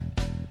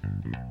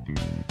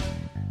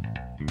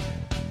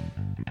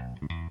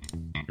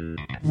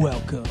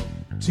Welcome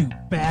to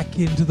Back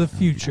into the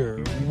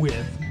Future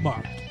with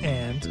Mark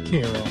and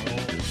Carol.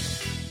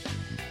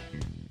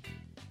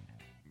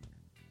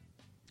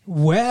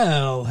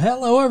 Well,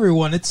 hello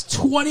everyone. It's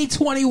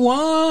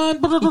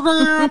 2021.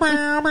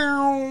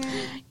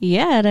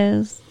 Yeah, it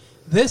is.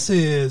 This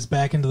is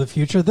Back into the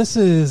Future. This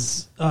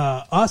is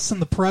us in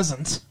the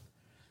present.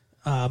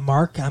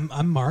 Mark,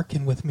 I'm Mark,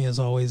 and with me as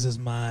always is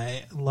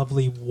my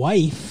lovely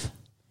wife,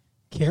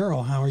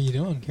 Carol. How are you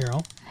doing,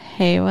 Carol?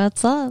 Hey,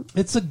 what's up?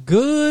 It's a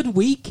good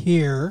week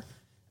here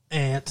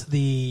at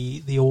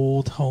the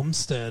old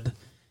homestead.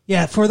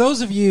 Yeah, for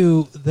those of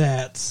you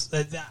that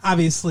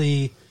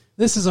obviously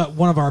this is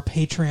one of our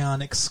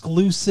Patreon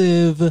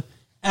exclusive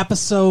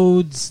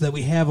episodes that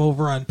we have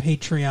over on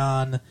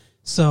Patreon.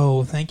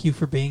 So thank you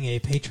for being a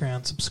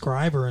Patreon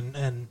subscriber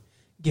and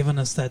giving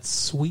us that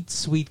sweet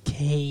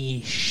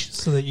cash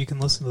so that you can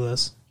listen to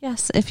this.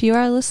 Yes, if you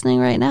are listening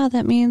right now,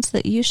 that means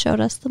that you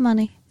showed us the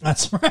money.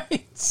 That's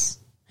right.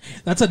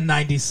 That's a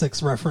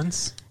 96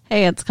 reference.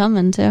 Hey, it's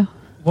coming too.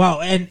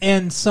 Well,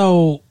 and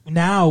so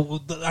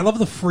now I love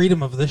the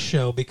freedom of this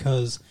show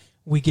because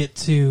we get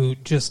to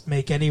just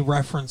make any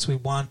reference we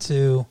want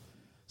to.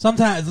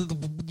 Sometimes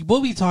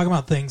we'll be talking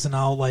about things and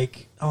I'll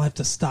have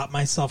to stop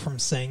myself from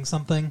saying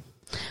something.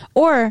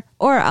 Or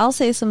I'll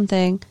say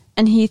something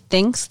and he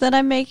thinks that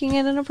I'm making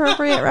an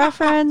inappropriate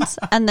reference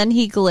and then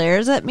he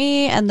glares at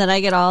me and then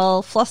I get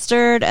all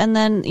flustered and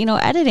then,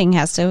 editing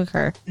has to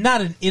occur.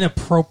 Not an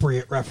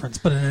inappropriate reference,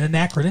 but an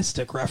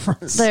anachronistic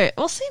reference. Same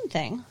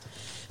thing.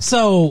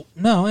 So,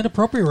 no,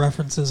 inappropriate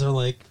references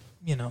are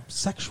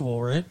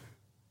sexual, right?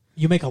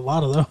 You make a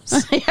lot of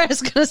those. I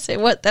was going to say,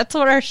 that's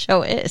what our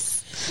show is.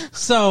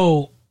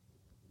 So,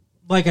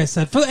 like I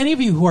said, for any of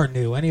you who are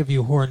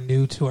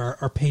new to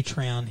our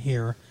Patreon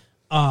here,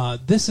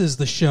 this is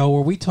the show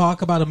where we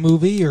talk about a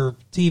movie or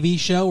TV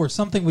show or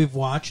something we've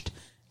watched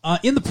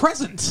in the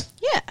present.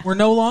 Yeah. We're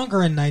no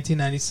longer in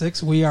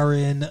 1996. We are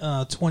in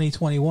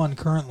 2021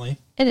 currently.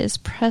 It is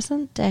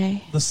present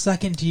day. The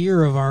second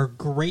year of our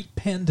great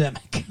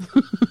pandemic.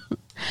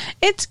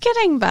 It's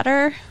getting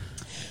better.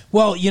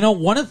 Well,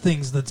 one of the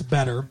things that's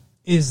better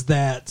is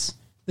that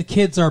the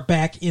kids are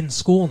back in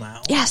school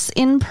now. Yes,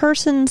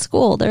 in-person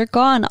school. They're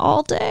gone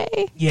all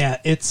day. Yeah,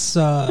 it's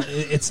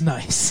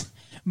nice.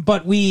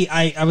 But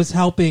I was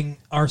helping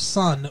our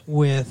son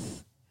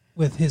with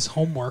his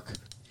homework.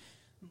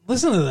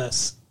 Listen to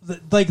this.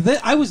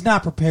 I was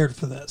not prepared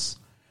for this.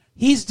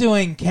 He's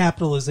doing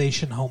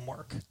capitalization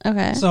homework.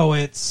 Okay. So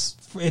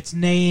it's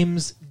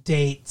names,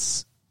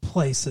 dates,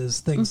 places,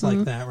 things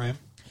like that, right?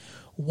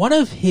 One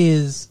of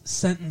his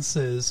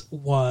sentences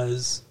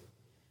was,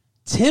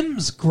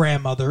 Tim's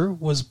grandmother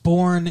was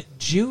born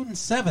June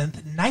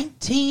 7th,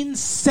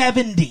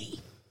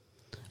 1970.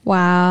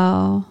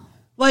 Wow.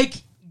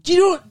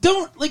 You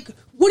don't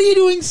what are you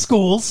doing,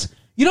 schools?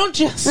 You don't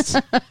just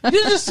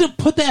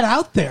put that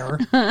out there.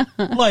 I'm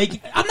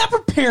not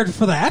prepared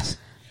for that.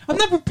 I'm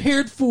not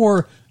prepared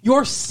for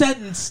your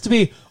sentence to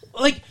be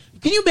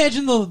can you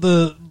imagine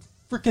the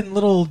freaking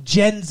little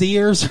Gen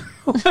Zers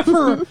or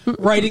whoever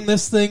writing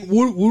this thing?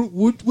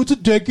 What's a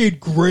decade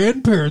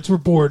grandparents were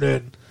born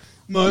in?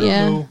 I don't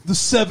know, the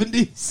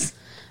 70s.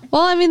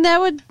 Well, I mean, that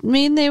would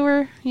mean they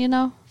were,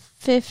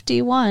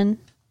 51.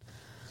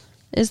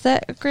 Is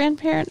that a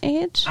grandparent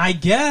age? I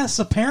guess,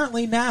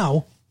 apparently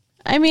now.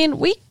 I mean,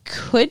 we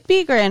could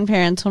be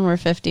grandparents when we're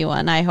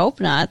 51. I hope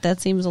not.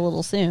 That seems a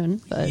little soon.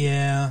 But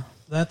yeah,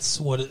 that's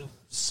what it...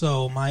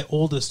 So my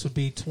oldest would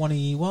be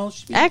 20... Well,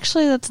 she'd be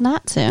actually, that's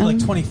not soon.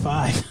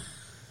 25.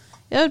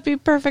 It would be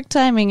perfect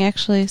timing,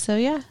 actually. So,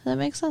 yeah, that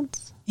makes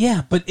sense.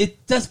 Yeah, but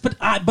it does...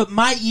 But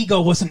my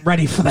ego wasn't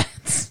ready for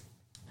that.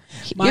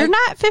 You're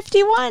not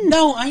 51.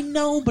 No, I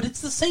know, but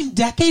it's the same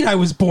decade I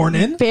was born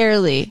in.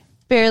 Barely.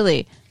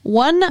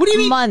 1 month. What do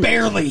you mean,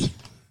 barely?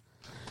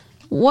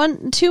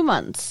 2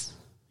 months.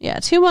 Yeah,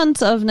 2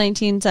 months of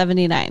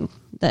 1979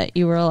 that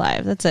you were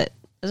alive. That's it.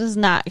 It does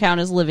not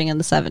count as living in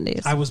the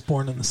 70s. I was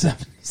born in the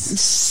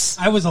 70s.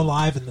 I was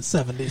alive in the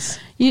 70s.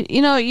 You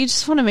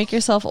just want to make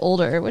yourself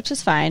older, which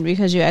is fine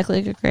because you act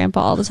like a grandpa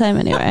all the time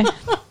anyway.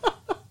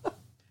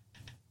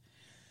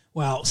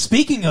 Well,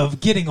 speaking of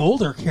getting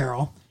older,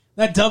 Carol,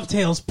 that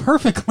dovetails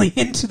perfectly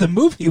into the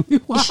movie we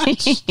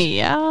watched.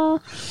 Yeah.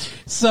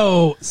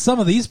 So some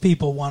of these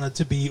people wanted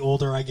to be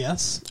older, I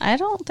guess. I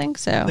don't think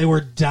so. They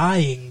were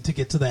dying to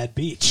get to that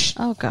beach.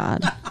 Oh,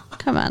 God.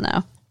 Come on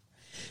now.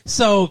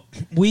 So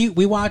we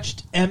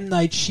watched M.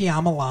 Night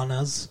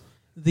Shyamalan's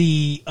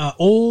the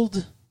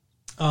old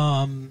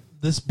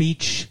this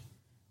beach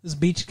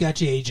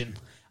got you aging.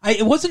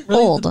 It wasn't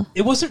really old.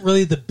 It wasn't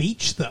really the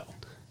beach though.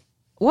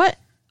 What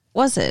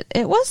was it?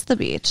 It was the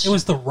beach. It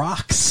was the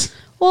rocks.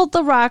 Well,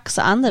 the rocks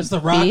on the beach. The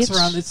rocks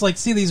around.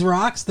 It's see these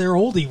rocks? They're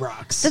oldie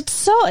rocks.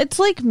 It's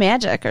like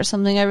magic or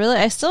something.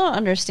 I still don't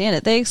understand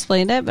it. They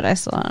explained it, but I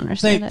still don't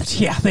understand it.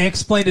 Yeah, they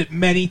explained it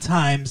many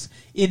times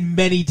in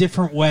many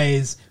different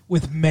ways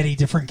with many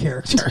different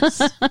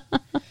characters.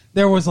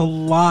 There was a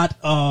lot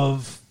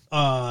of,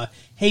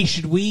 hey,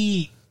 should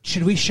we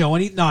show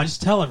any? No,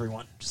 just tell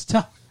everyone. Just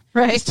tell.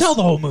 Right. Just tell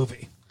the whole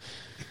movie.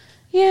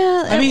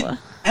 Yeah. I mean,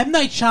 M.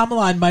 Night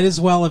Shyamalan might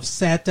as well have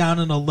sat down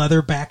in a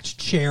leather-backed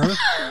chair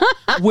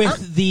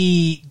with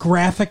the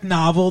graphic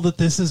novel that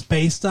this is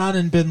based on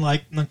and been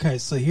like, okay,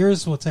 so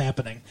here's what's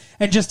happening.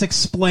 And just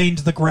explained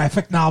the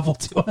graphic novel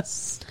to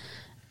us.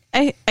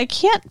 I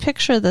can't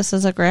picture this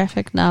as a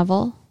graphic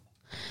novel.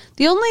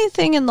 The only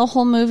thing in the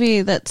whole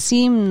movie that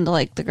seemed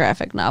like the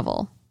graphic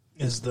novel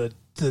is the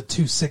 2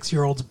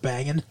 6-year-olds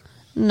banging.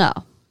 No.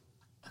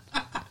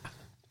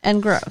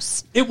 And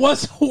gross. It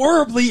was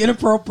horribly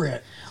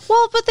inappropriate.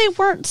 Well, but they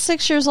weren't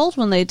 6 years old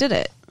when they did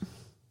it.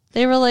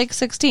 They were like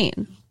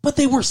 16. But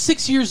they were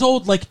 6 years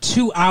old like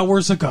 2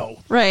 hours ago.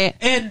 Right.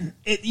 And,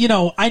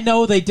 I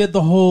know they did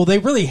they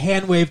really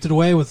hand-waved it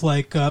away with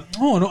like, I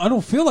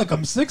don't feel like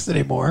I'm 6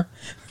 anymore.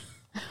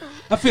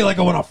 I feel like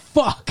I want to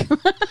fuck.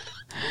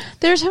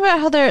 They were talking about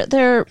how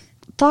their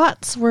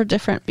thoughts were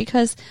different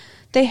because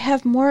they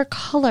have more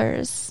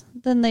colors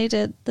than they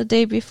did the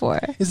day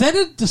before. Is that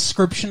a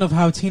description of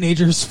how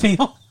teenagers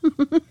feel?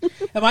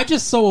 Am I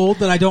just so old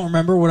that I don't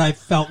remember what I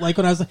felt like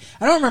when I was like,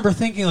 I don't remember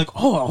thinking like,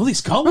 oh, all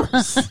these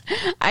colors.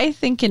 I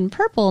think in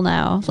purple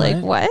now. Like,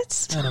 Right.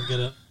 what? I don't get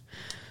it.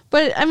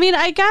 But I mean,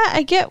 I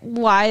get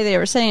why they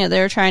were saying it. They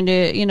were trying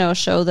to,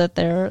 show that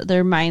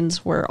their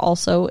minds were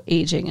also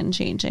aging and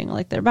changing,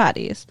 like their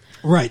bodies.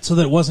 Right, so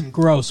that it wasn't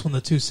gross when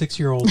the 2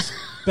 6-year-olds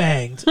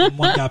banged and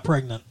one got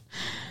pregnant.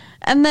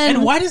 And then,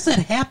 And why does that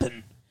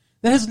happen?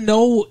 That has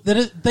no.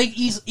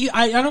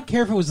 I don't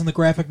care if it was in the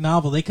graphic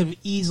novel. They could have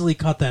easily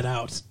cut that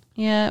out.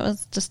 yeah, it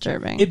was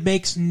disturbing. It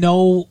makes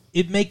no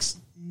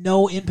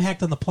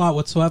impact on the plot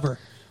whatsoever.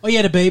 Oh, you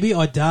had a baby?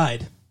 Oh, it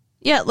died.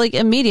 Yeah, like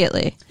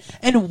immediately.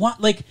 And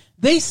what? Like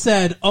they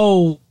said,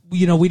 oh,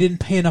 we didn't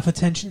pay enough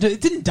attention to it.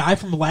 It didn't die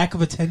from lack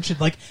of attention.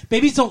 Like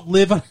babies don't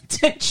live on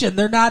attention.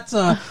 They're not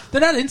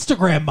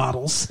Instagram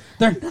models.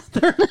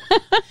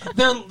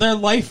 Their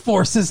life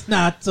force is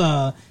not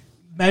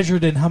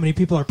measured in how many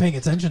people are paying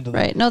attention to them.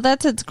 Right. No,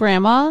 that's its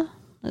grandma,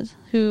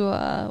 who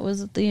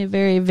was the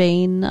very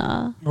vain.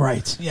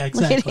 Right. Yeah.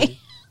 Exactly. Lady.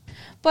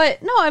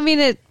 But no, I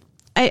mean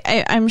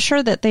I'm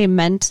sure that they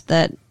meant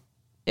that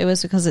it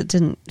was because it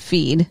didn't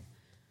feed.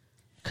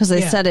 Because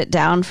they set it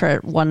down for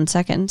 1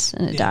 second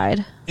and it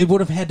died. It would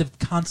have had to have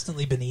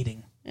constantly been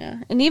eating. Yeah.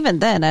 And even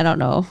then, I don't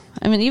know.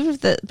 I mean, even if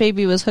the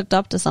baby was hooked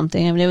up to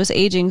something, I mean, it was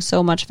aging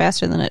so much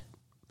faster than it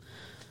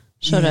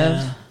should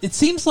have. It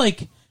seems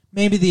like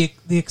maybe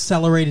the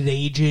accelerated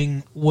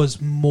aging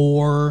was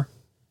more,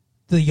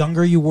 the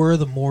younger you were,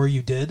 the more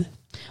you did.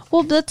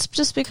 Well, that's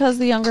just because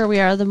the younger we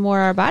are, the more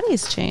our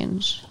bodies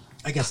change.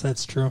 I guess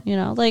that's true.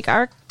 Like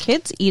our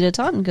kids eat a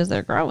ton because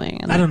they're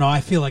growing. And I don't know.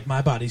 I feel like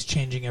my body's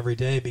changing every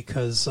day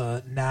because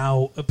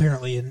now,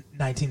 apparently, in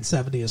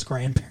 1970 as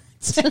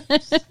grandparents.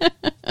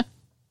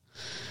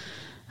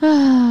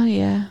 Oh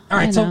yeah. All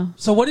right.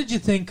 So what did you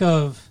think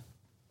of?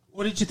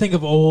 What did you think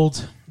of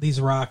old?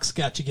 These rocks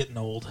got you getting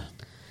old.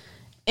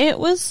 It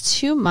was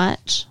too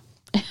much.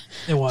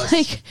 It was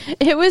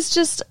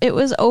it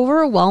was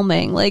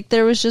overwhelming. Like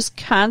there was just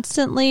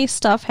constantly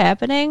stuff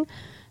happening.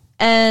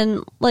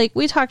 And, like,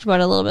 we talked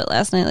about it a little bit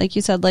last night. Like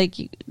you said, like,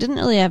 you didn't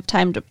really have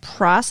time to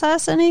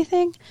process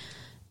anything.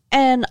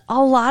 And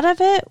a lot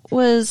of it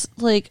was,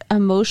 like,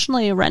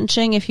 emotionally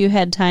wrenching if you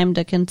had time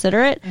to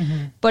consider it.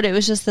 Mm-hmm. But it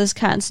was just this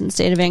constant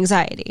state of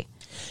anxiety.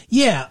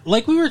 Yeah,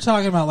 like we were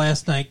talking about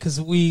last night, because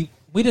we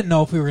didn't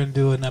know if we were going to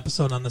do an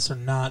episode on this or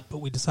not, but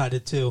we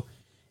decided to.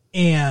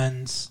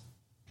 And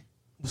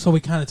so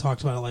we kind of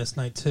talked about it last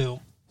night, too.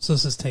 So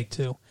this is take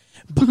 2.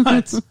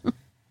 But...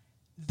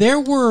 There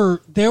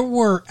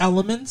were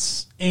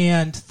elements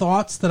and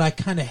thoughts that I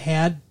kind of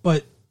had,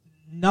 but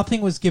nothing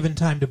was given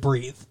time to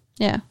breathe.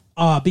 Yeah.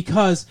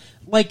 Because,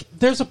 like,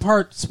 there's a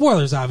part,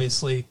 spoilers,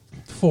 obviously,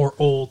 for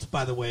old,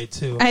 by the way,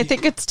 too. I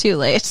think it's too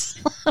late.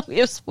 We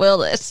have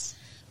spoiled it.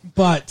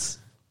 But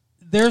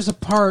there's a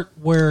part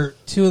where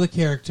 2 of the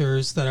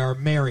characters that are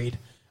married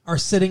are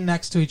sitting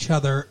next to each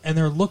other, and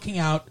they're looking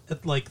out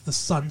at, like, the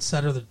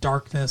sunset or the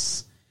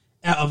darkness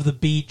of the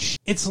beach.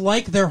 It's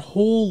like their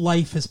whole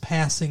life is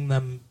passing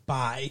them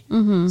by,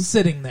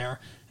 sitting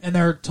there, and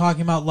they're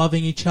talking about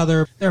loving each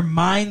other. Their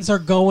minds are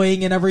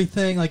going and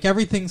everything. Like,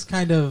 everything's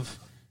kind of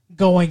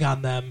going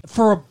on them.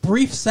 For a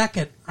brief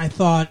second, I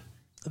thought,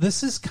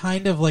 this is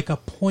kind of like a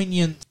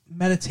poignant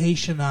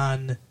meditation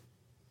on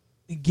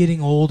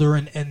getting older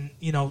and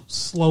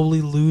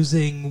slowly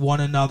losing one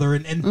another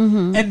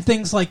and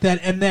things like that.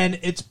 And then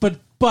it's,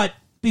 but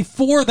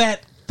before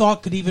that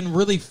thought could even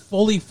really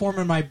fully form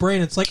in my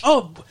brain, it's like,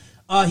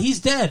 he's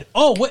dead.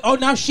 Oh, wait,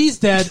 now she's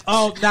dead.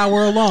 Oh, now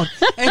we're alone.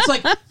 And it's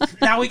like,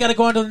 now we got to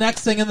go on to the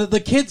next thing. And the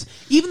kids,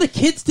 even the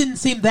kids didn't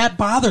seem that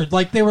bothered.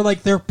 Like, they were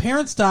like, their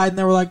parents died, and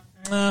they were like,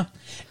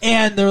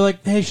 and they were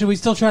like, hey, should we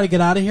still try to get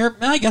out of here?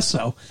 I guess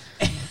so.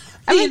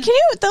 I mean,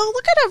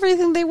 look at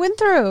everything they went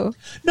through.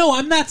 No,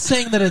 I'm not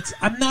saying that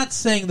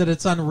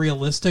it's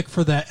unrealistic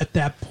for that at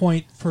that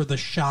point for the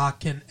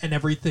shock and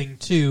everything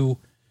to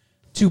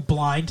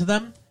blind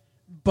them.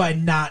 By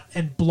not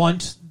and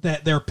blunt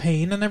their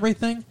pain and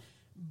everything,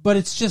 but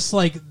it's just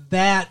like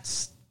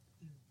that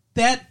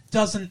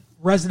doesn't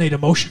resonate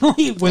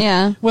emotionally with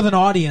Yeah. with an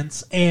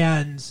audience,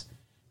 and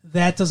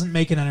that doesn't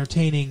make an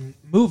entertaining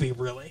movie,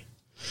 really.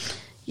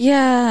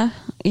 Yeah.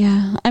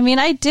 I mean,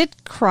 I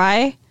did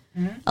cry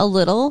a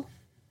little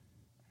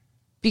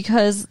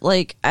because,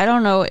 like, I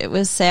don't know, it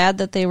was sad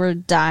that they were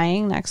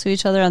dying next to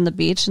each other on the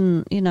beach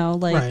and,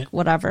 Right.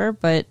 whatever,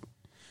 but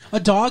A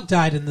dog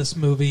died in this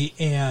movie,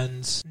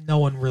 and no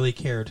one really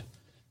cared.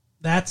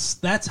 That's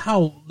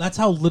how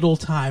little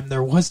time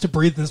there was to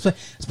breathe in this.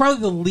 It's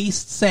probably the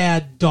least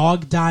sad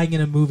dog dying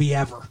in a movie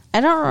ever.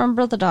 I don't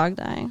remember the dog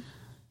dying.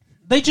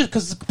 They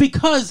just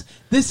because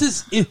this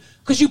is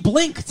because you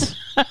blinked.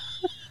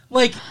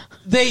 Like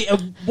they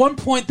at one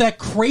point that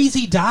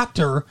crazy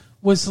doctor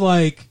was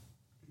like,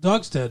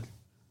 "Dog's dead,"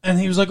 and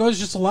he was like, "Oh, it was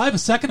just alive a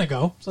second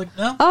ago." It's like,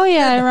 no. Oh,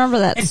 yeah, I remember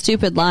that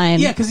stupid line.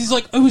 Yeah, because he's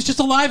like, "It was just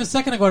alive a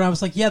second ago," and I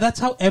was like, "Yeah, that's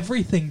how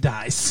everything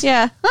dies.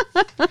 Yeah.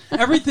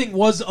 Everything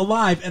was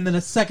alive, and then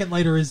a second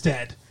later is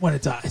dead when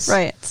it dies."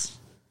 Right.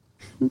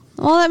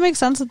 Well, that makes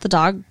sense that the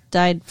dog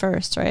died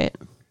first, right?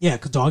 Yeah,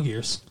 because dog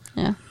ears.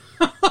 Yeah.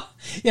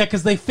 Yeah,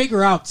 because they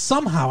figure out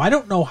somehow, I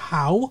don't know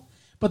how,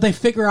 but they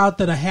figure out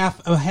that a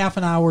half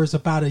an hour is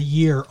about a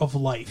year of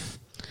life.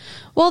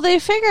 Well, they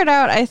figured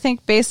out, I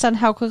think, based on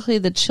how quickly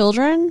the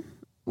children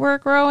were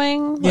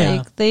growing. Yeah.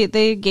 Like,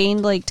 they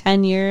gained,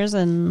 10 years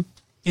and...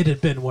 It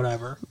had been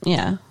whatever.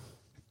 Yeah.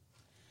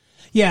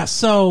 Yeah,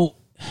 so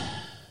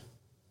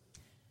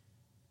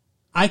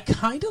I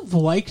kind of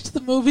liked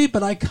the movie,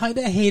 but I kind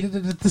of hated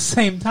it at the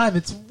same time.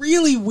 It's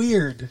really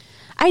weird.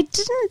 I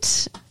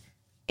didn't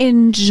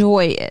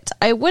enjoy it.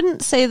 I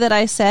wouldn't say that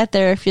I sat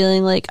there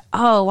feeling like,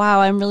 oh, wow,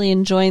 I'm really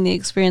enjoying the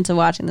experience of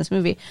watching this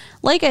movie.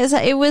 Like I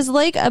said, it was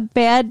like a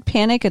bad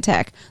panic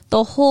attack,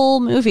 the whole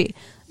movie.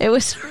 It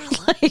was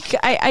like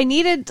I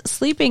needed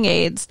sleeping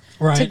aids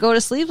to go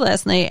to sleep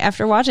last night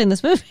after watching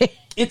this movie.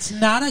 It's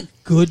not a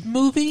good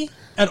movie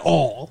at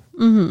all.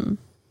 Mm-hmm.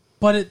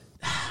 But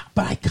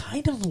I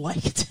kind of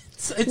liked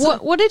it.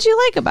 What did you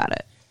like about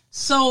it?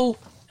 So,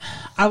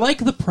 I like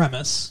the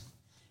premise,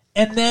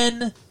 and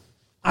then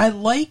I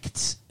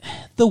liked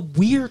the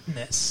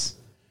weirdness.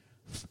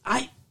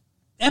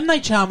 M.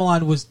 Night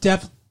Shyamalan was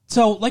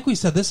so, like we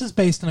said, this is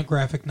based on a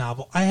graphic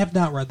novel. I have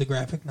not read the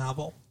graphic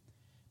novel,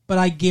 but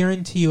I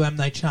guarantee you M.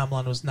 Night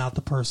Shyamalan was not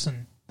the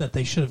person that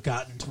they should have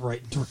gotten to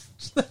write and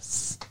direct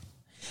this.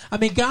 I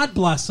mean, God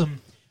bless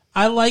him.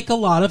 I like a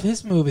lot of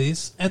his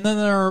movies, and then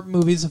there are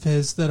movies of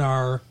his that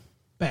are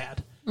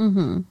bad.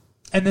 Mm-hmm.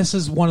 And this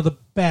is one of the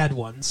bad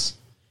ones.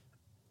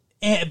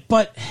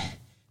 But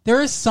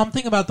there is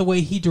something about the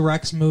way he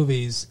directs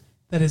movies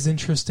that is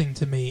interesting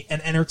to me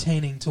and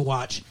entertaining to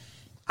watch.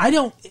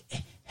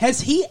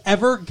 Has he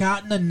ever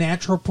gotten a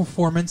natural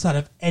performance out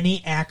of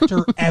any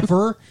actor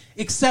ever,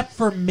 except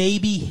for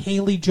maybe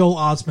Haley Joel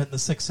Osment in The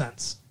Sixth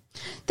Sense?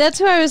 That's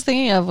who I was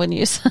thinking of when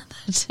you said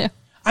that too.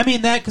 I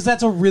mean, because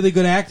that's a really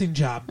good acting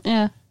job.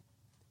 Yeah.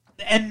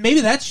 And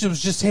maybe that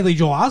was just Haley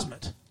Joel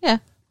Osment. Yeah.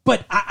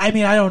 But, I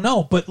mean, I don't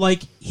know. But,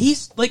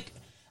 he's,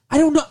 I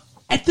don't know.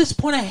 At this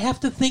point, I have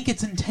to think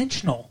it's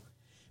intentional.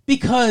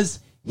 Because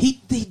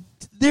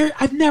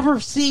I've never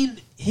seen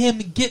him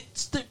get...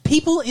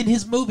 people in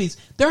his movies.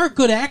 There are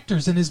good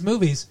actors in his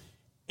movies.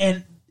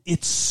 And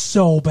it's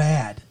so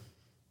bad.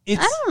 I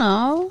don't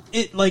know.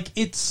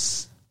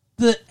 It's...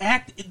 The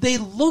act... They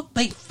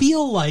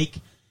feel like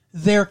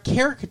they're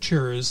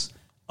caricatures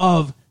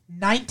of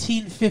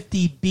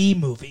 1950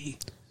 B-movie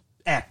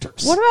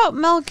actors. What about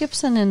Mel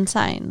Gibson in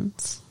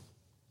Signs?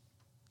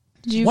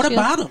 What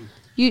about him?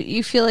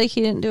 You feel like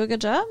he didn't do a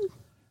good job?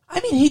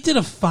 I mean, he did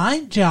a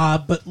fine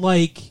job, but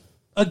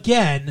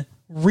again,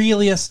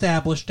 really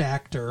established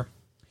actor.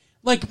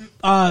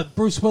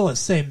 Bruce Willis,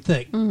 same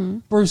thing. Mm-hmm.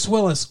 Bruce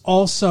Willis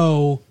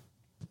also,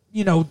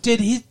 did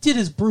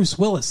his Bruce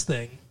Willis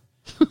thing.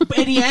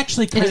 And he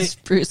actually His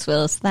Bruce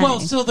Willis thing. Well,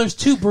 so there's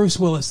two Bruce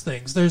Willis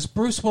things. There's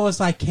Bruce Willis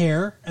I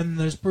care, and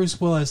there's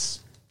Bruce Willis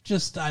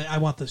just I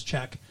want this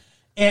check.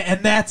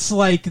 And that's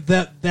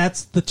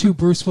that's the two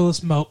Bruce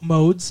Willis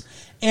modes.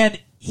 And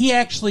he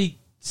actually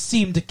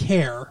seemed to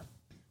care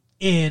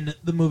in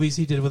the movies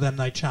he did with M.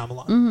 Night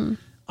Shyamalan.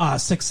 Mm-hmm.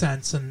 Sixth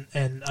Sense and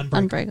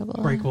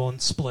Unbreakable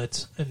and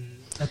Split, and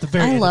at the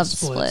very end love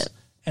Split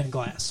and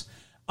Glass.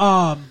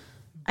 I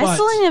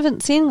still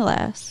haven't seen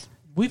Glass.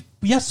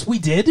 Yes, we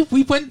did.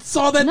 We went and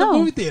saw that in the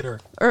movie theater.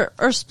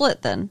 Or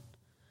Split, then.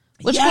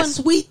 Which yes,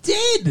 one? we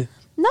did.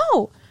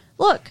 No.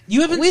 Look.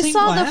 You haven't seen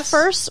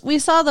Glass? We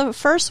saw the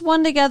first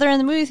one together in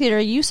the movie theater.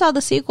 You saw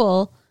the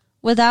sequel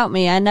without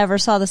me. I never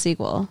saw the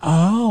sequel.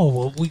 Oh,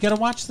 well, we got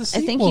to watch the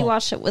sequel. I think you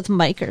watched it with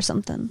Mike or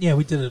something. Yeah,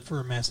 we did it for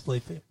a Mass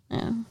Play Fee.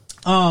 Yeah.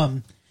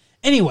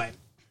 Anyway,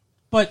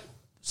 but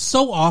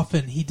so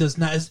often he does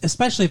not,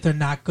 especially if they're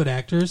not good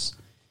actors,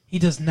 he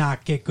does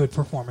not get good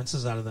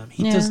performances out of them.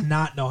 He does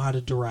not know how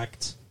to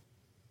direct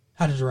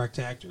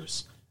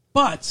actors.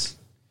 But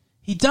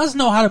he does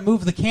know how to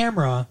move the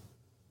camera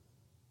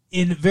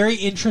in very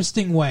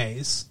interesting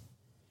ways.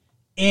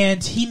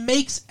 and he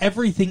makes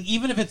everything,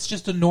 even if it's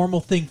just a normal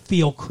thing,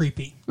 feel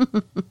creepy.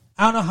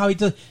 I don't know how he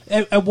does.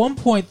 At one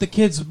point, the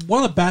kid's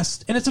one of the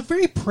best, and it's a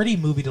very pretty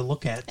movie to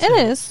look at, too.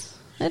 It is.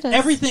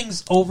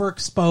 Everything's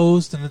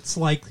overexposed, and it's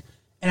like,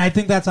 and I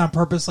think that's on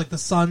purpose, like the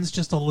sun's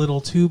just a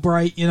little too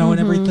bright, and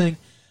everything.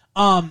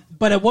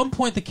 But at one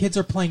point, the kids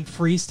are playing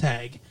freeze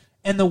tag,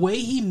 and the way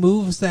he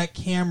moves that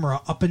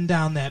camera up and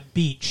down that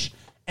beach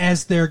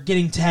as they're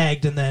getting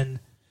tagged, and then,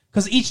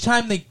 because each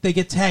time they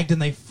get tagged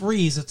and they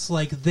freeze, it's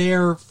like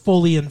they're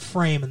fully in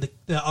frame, and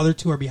the other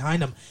two are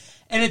behind them.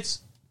 And it's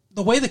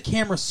the way the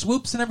camera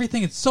swoops and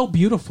everything, it's so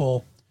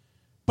beautiful.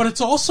 But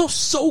it's also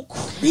so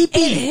creepy.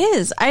 It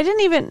is. I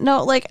didn't even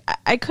know. Like,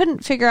 I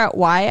couldn't figure out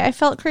why I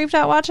felt creeped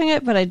out watching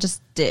it, but I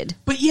just did.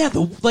 But yeah,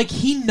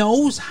 he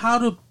knows how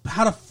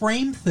to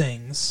frame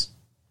things,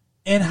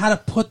 and how to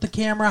put the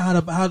camera,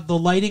 how the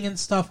lighting and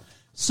stuff,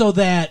 so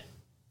that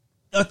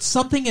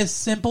something as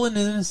simple and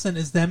innocent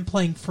as them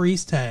playing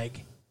freeze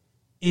tag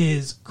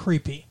is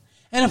creepy.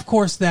 And of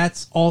course,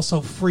 that's also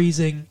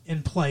freezing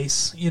in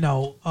place.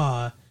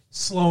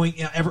 Slowing,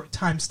 every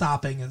time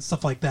stopping and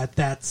stuff like that.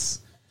 That's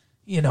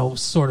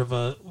sort of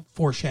a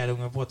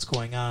foreshadowing of what's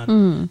going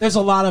on. There's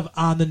a lot of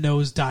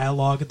on-the-nose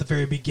dialogue at the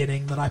very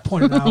beginning that I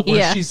pointed out,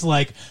 where she's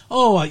like,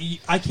 "Oh,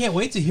 I can't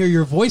wait to hear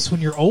your voice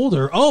when you're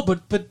older. Oh,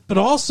 but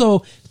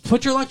also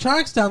put your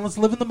electronics down. Let's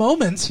live in the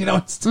moment,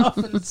 and stuff.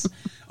 And it's,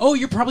 oh,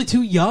 you're probably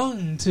too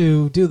young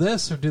to do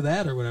this or do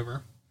that or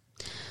whatever."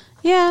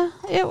 Yeah,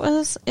 it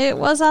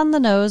was on the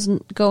nose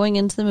going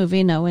into the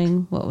movie,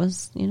 knowing what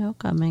was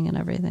coming and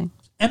everything.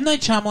 M.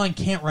 Night Shyamalan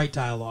can't write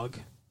dialogue.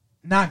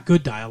 Not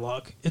good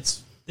dialogue.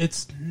 It's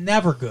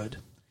never good.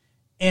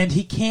 And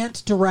he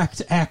can't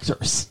direct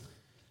actors.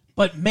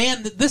 But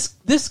man,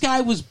 this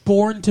guy was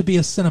born to be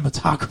a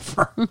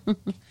cinematographer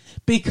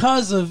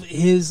because of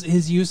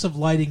his use of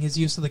lighting, his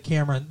use of the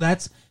camera.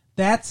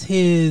 That's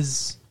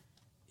his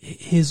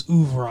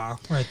oeuvre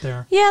right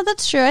there. Yeah,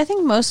 that's true. I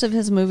think most of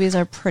his movies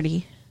are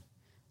pretty.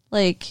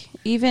 Like,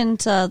 even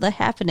The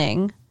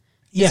Happening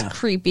is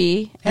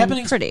creepy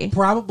and pretty.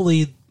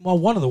 Probably, well,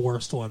 one of the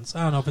worst ones.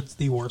 I don't know if it's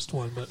the worst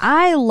one, but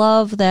I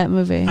love that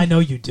movie. I know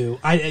you do.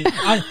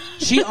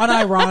 She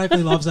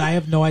unironically loves it. I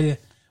have no idea.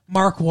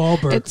 Mark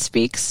Wahlberg. It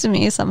speaks to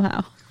me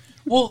somehow.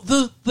 Well,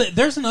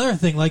 there's another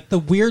thing, like the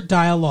weird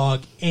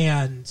dialogue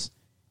and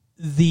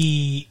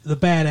the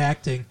bad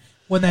acting.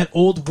 When that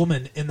old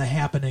woman in The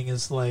Happening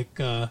is like,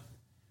 "What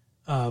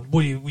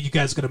are you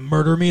guys going to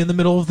murder me in the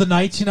middle of the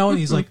night?" And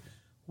he's like,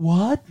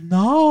 "What?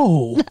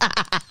 No."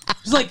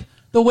 It's like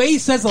the way he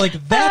says it,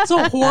 like that's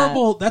a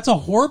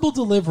horrible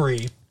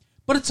delivery,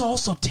 but it's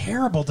also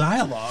terrible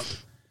dialogue.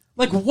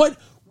 Like what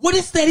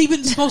is that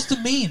even supposed to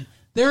mean?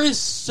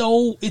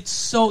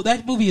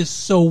 That movie is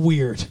so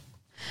weird.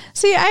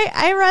 See,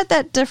 I read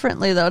that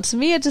differently though. To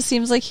me, it just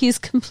seems like he's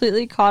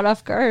completely caught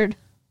off guard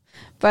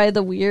by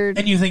the weird.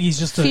 And you think he's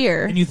just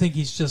fear. And you think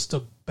he's just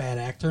a bad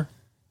actor?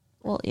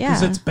 Well, yeah,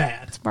 because it's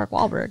bad. It's Mark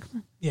Wahlberg.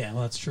 Yeah,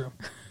 well, that's true.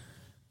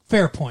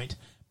 Fair point.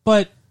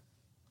 But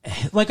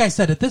like I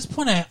said, at this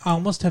point, I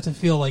almost have to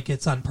feel like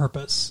it's on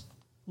purpose.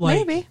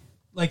 Maybe.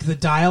 Like the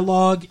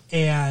dialogue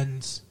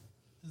and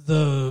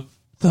the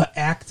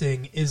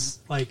acting is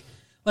like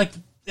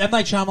M.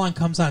 Night Shyamalan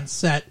comes on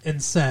set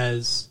and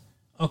says,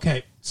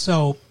 "Okay,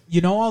 so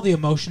all the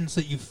emotions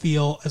that you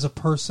feel as a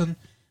person,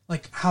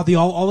 like how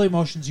all the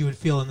emotions you would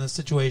feel in this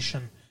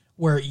situation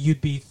where you'd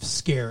be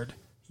scared,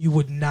 you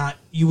wouldn't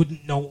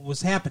know what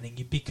was happening,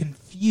 you'd be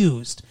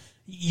confused,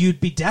 you'd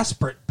be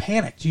desperate,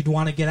 panicked, you'd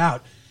want to get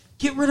out.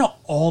 Get rid of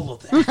all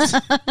of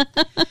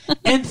that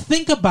and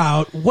think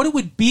about what it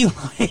would be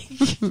like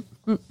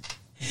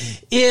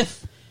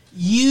if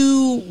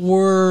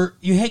you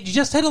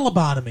just had a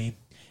lobotomy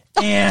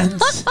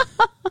and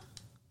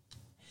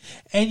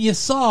you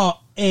saw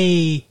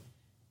a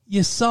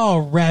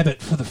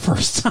rabbit for the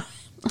first time."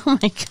 Oh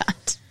my God.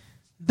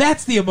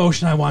 That's the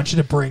emotion I want you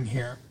to bring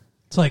here.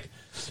 It's like,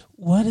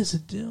 what is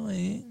it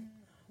doing?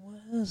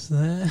 What is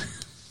that?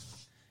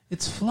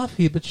 It's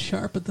fluffy but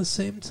sharp at the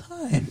same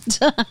time.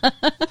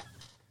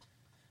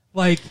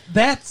 Like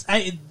that's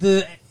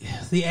the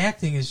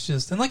acting is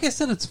just, and like I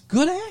said, it's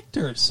good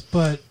actors,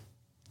 but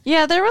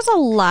yeah, there was a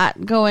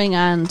lot going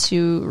on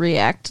to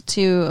react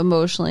to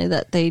emotionally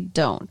that they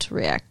don't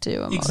react to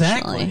emotionally.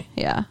 Exactly.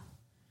 Yeah.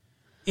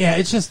 Yeah,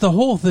 it's just the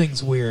whole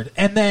thing's weird.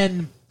 And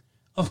then,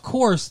 of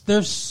course, I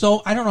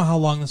don't know how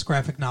long this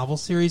graphic novel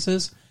series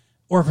is,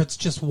 or if it's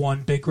just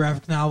one big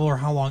graphic novel, or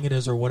how long it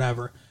is, or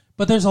whatever.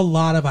 But there's a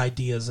lot of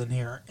ideas in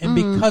here, and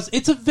because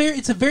it's a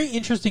very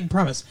interesting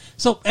premise.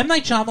 So M.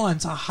 Night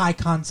Shyamalan's a high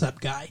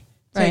concept guy.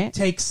 Right.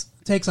 Takes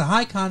a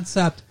high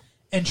concept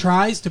and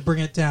tries to bring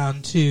it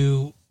down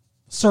to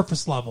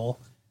surface level,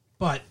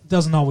 but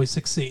doesn't always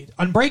succeed.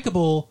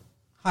 Unbreakable,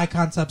 high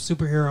concept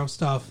superhero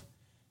stuff,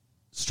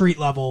 street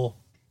level,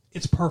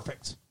 it's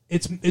perfect.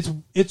 It's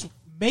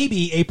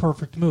maybe a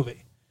perfect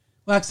movie,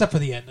 well, except for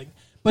the ending.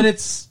 But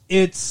it's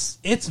a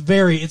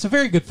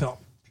very good film.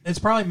 It's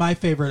probably my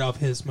favorite of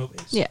his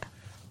movies. Yeah.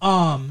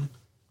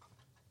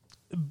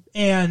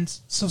 And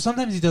so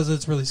sometimes he does it,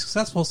 it's really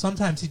successful.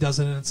 Sometimes he does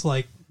it, and it's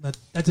like, that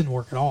didn't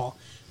work at all.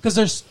 Because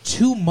there's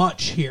too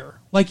much here.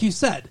 Like you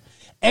said,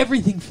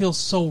 everything feels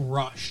so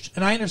rushed.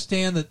 And I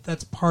understand that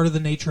that's part of the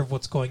nature of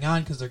what's going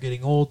on, because they're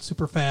getting old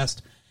super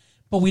fast.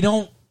 But we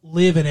don't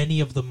live in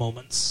any of the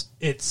moments.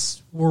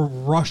 We're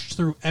rushed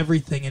through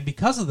everything. And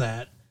because of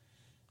that,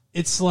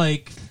 it's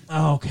like,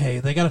 oh, okay,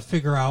 they got to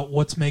figure out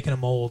what's making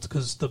them old,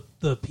 because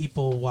the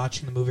people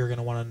watching the movie are going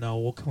to want to know,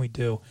 what can we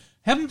do?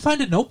 Have them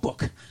find a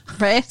notebook.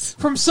 Right.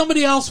 From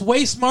somebody else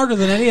way smarter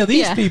than any of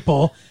these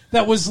people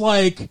that was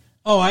like,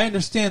 oh, I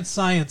understand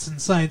science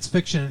and science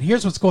fiction, and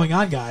here's what's going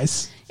on,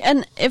 guys.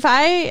 And if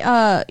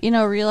I,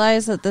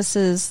 realize that this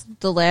is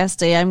the last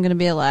day I'm going to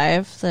be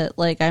alive, that,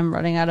 like, I'm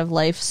running out of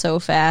life so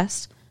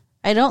fast,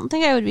 I don't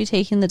think I would be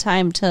taking the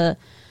time to,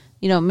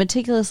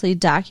 meticulously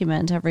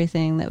document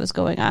everything that was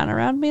going on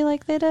around me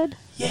like they did.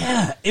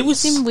 Yeah, It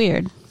seemed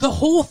weird. The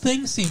whole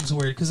thing seems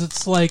weird, because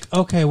it's like,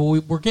 okay,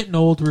 well, we're getting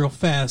old real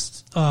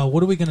fast.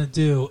 What are we going to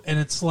do? And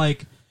it's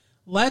like,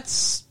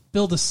 let's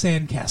build a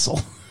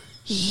sandcastle.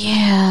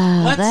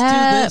 Yeah, Let's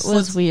that do this.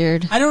 was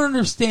weird. I don't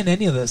understand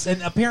any of this.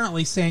 And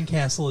apparently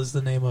Sandcastle is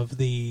the name of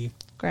the...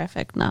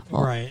 graphic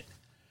novel. Right.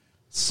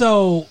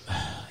 So,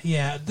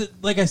 yeah,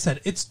 like I said,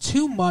 it's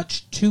too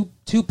much,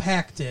 too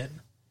packed in.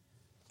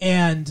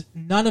 And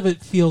none of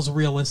it feels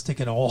realistic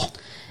at all.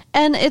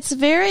 And it's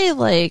very,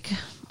 like,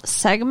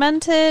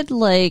 segmented.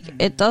 Like,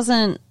 it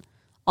doesn't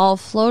all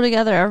flow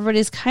together.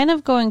 Everybody's kind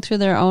of going through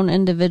their own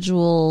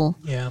individual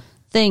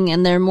thing.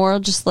 And they're more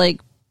just,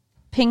 like,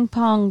 ping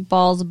pong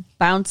balls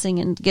bouncing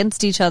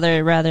against each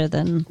other rather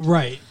than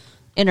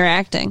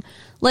interacting.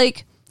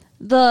 Like,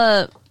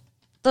 there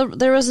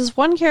was this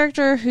one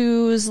character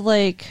who's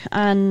like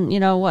on,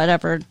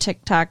 whatever,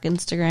 TikTok,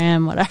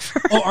 Instagram,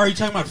 whatever. Oh, are you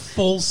talking about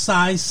Full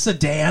Size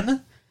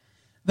Sedan?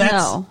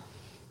 No.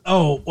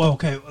 Oh,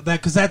 okay.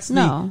 Because that's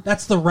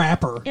the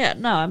rapper. Yeah,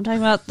 no, I'm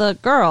talking about the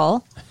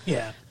girl.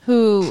 Yeah.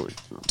 Who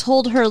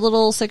told her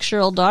little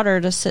 6-year-old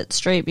daughter to sit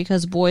straight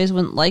because boys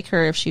wouldn't like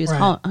her if she was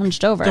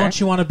hunched over. Don't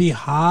you want to be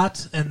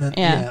hot? And then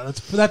that's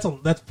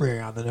pretty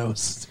on the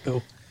nose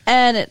too.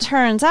 And it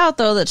turns out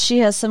though that she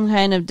has some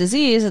kind of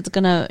disease that's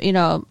gonna,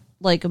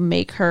 like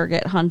make her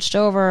get hunched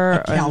over.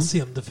 A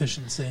calcium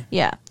deficiency.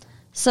 Yeah.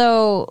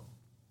 So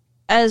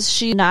as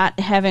she not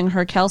having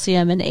her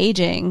calcium and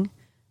aging,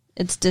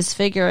 it's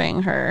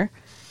disfiguring her,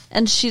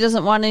 and she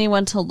doesn't want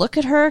anyone to look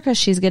at her because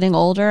she's getting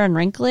older and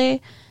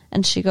wrinkly.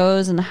 And she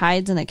goes and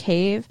hides in a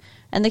cave,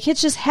 and the kids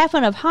just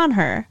happen upon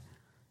her,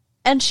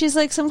 and she's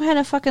like some kind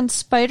of fucking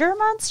spider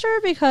monster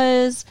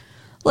because,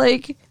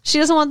 like, she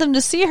doesn't want them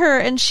to see her,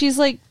 and she's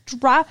like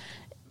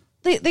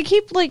They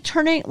keep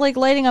like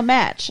lighting a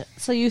match,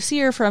 so you see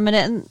her for a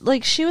minute, and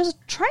like she was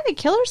trying to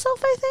kill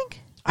herself, I think.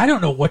 I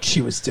don't know what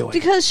she was doing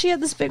because she had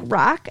this big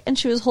rock and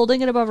she was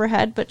holding it above her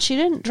head, but she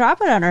didn't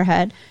drop it on her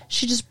head.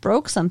 She just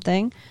broke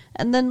something,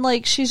 and then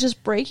like she's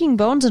just breaking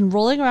bones and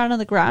rolling around on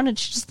the ground, and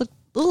she just looked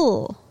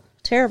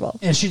terrible.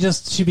 And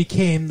she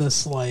became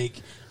this,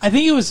 like, I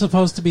think it was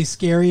supposed to be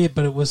scary,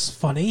 but it was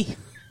funny.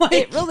 Like,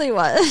 it really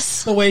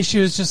was. The way she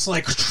was just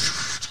like...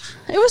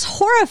 It was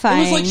horrifying.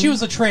 It was like she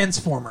was a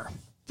transformer.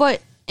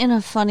 But in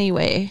a funny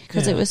way,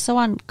 because it was so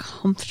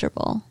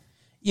uncomfortable.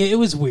 Yeah, it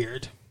was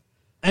weird.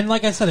 And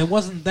like I said,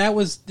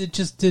 it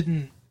just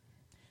didn't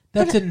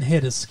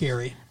hit as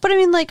scary. But I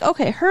mean, like,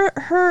 okay,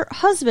 her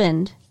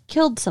husband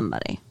killed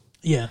somebody.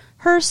 Yeah.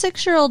 Her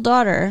 6-year-old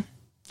daughter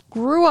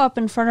grew up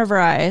in front of her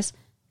eyes,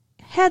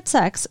 had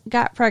sex,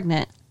 got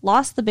pregnant,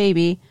 lost the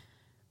baby,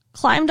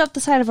 climbed up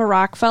the side of a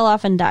rock, fell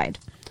off, and died.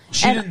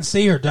 She didn't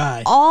see her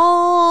die.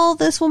 All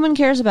this woman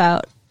cares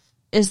about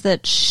is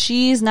that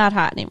she's not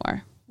hot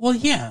anymore. Well,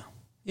 yeah.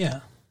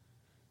 Yeah.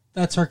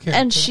 That's her character.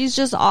 And she's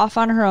just off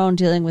on her own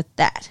dealing with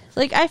that.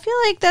 Like, I feel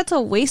like that's a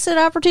wasted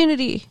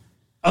opportunity.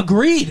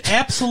 Agreed.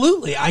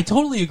 Absolutely. I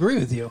totally agree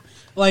with you.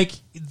 Like,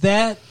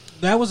 that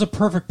was a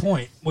perfect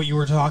point, what you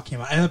were talking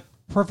about. And a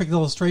perfect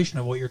illustration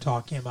of what you're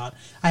talking about.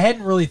 I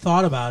hadn't really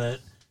thought about it,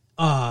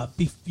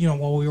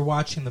 while we were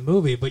watching the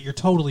movie, but you're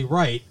totally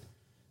right.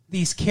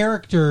 These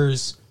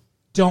characters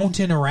don't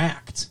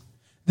interact.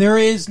 There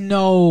is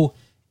no...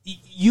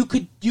 You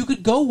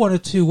could go one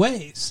of two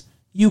ways.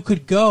 You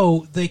could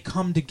go, they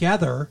come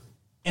together,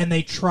 and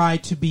they try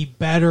to be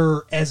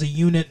better as a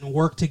unit and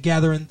work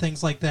together and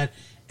things like that,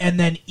 and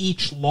then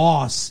each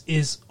loss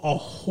is a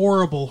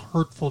horrible,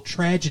 hurtful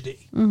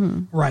tragedy,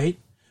 right?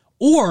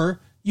 Or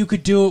you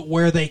could do it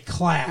where they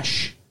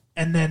clash,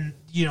 and then,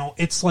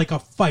 it's like a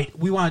fight.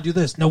 We want to do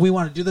this. No, we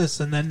want to do this.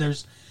 And then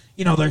there's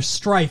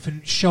strife,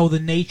 and show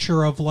the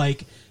nature of,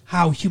 like,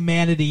 how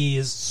humanity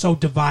is so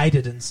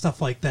divided and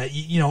stuff like that,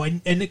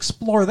 and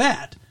explore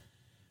that.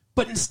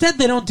 But instead,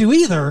 they don't do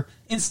either.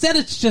 Instead,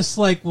 it's just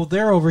like, well,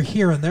 they're over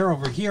here, and they're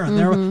over here, and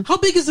they're... How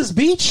big is this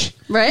beach?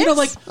 Right?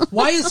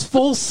 Why is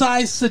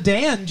full-size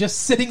Sedan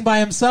just sitting by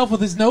himself with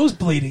his nose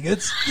bleeding?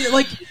 It's,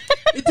 like,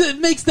 it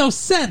makes no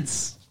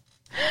sense.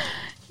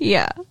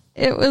 Yeah.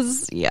 It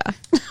was, yeah.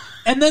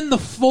 And then the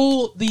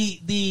final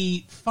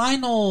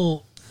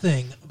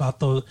thing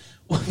about the...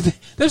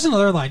 There's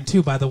another line,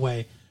 too, by the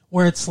way,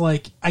 where it's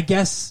like, I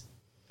guess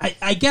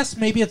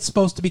maybe it's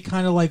supposed to be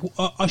kind of like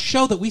a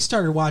show that we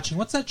started watching.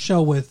 What's that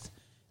show with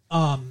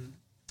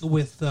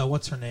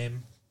what's her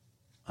name?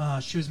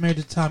 She was married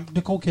to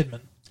Nicole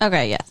Kidman.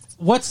 Okay, yes.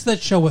 What's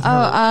that show with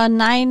her?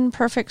 9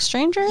 Perfect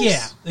Strangers?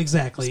 Yeah,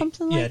 exactly.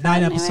 Something like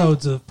 9 that,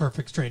 episodes of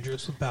Perfect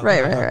Strangers. About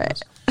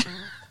Right.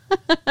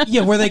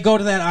 Yeah, where they go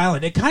to that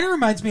island. It kind of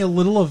reminds me a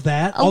little of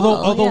that.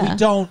 Although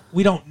yeah.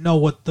 we don't know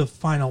what the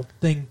final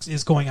thing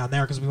is going on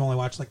there because we've only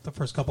watched like the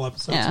first couple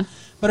episodes. Yeah.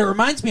 But it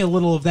reminds me a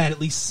little of that, at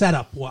least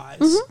setup wise.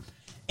 Mm-hmm.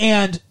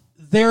 And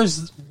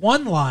there's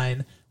one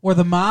line where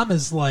the mom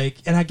is like,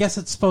 and I guess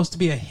it's supposed to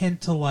be a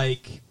hint to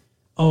like,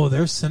 oh,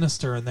 they're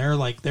sinister and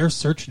they're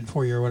searching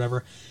for you or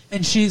whatever.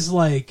 And she's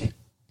like,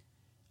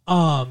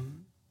 oh,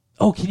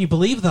 can you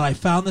believe that I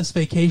found this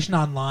vacation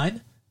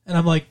online? And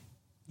I'm like,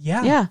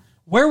 yeah.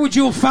 Where would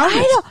you have found it?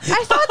 I know.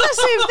 I thought the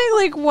same thing.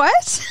 Like,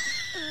 what?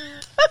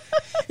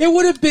 It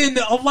would have been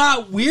a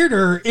lot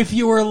weirder if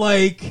you were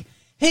like,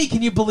 hey,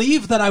 can you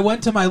believe that I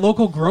went to my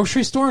local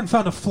grocery store and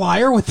found a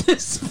flyer with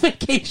this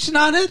vacation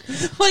on it?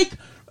 Like,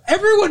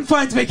 everyone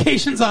finds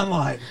vacations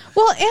online.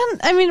 Well,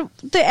 and, I mean,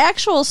 the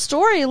actual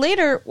story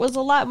later was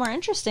a lot more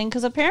interesting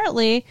because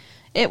apparently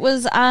it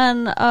was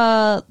on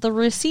the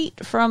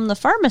receipt from the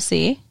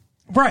pharmacy.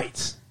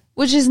 Right.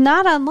 Which is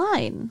not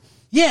online.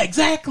 Yeah,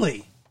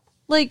 exactly.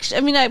 Like,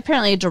 I mean,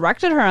 apparently it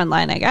directed her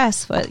online, I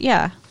guess, but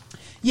yeah.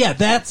 Yeah,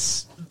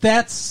 that's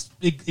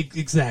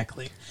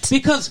exactly.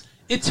 Because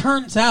it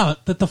turns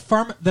out that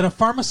that a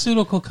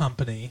pharmaceutical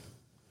company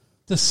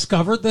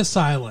discovered this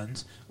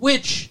island,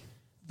 which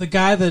the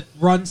guy that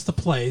runs the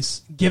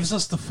place gives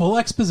us the full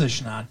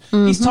exposition on.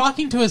 Mm-hmm. He's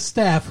talking to his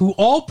staff, who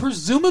all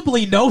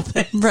presumably know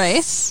this.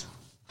 Right.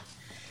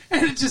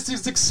 And it just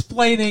is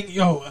explaining,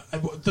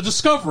 the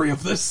discovery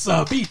of this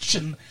beach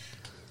and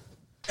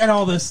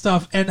all this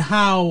stuff, and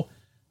how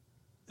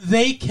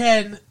they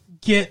can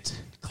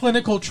get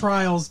clinical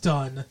trials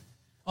done,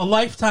 a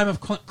lifetime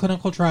of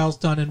clinical trials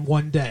done in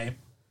one day,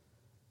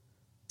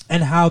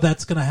 and how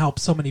that's going to help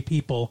so many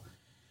people.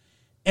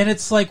 And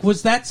it's like,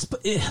 is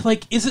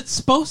it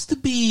supposed to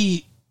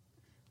be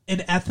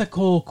an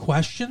ethical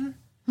question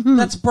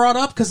that's brought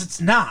up? Because it's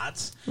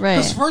not. Right.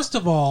 Because first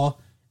of all,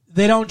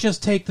 they don't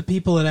just take the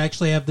people that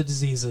actually have the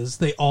diseases;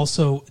 they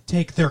also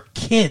take their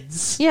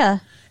kids. Yeah.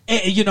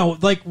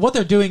 Like what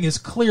they're doing is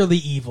clearly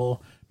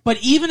evil. But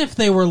even if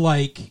they were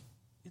like,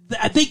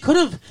 they could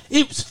have.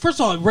 First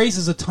of all, it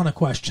raises a ton of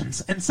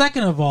questions, and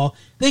second of all,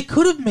 they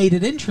could have made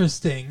it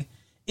interesting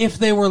if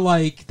they were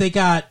like, they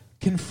got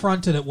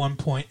confronted at one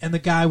point, and the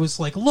guy was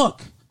like,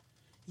 "Look,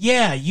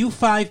 yeah, you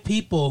 5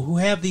 people who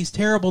have these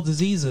terrible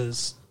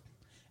diseases,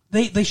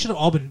 they should have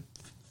all been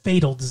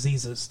fatal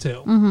diseases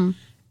too." Mm-hmm.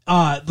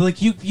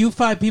 Like you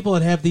 5 people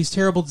that have these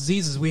terrible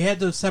diseases, we had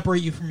to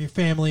separate you from your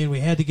family, and we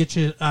had to get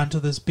you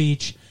onto this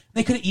beach.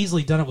 They could have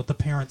easily done it with the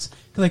parents,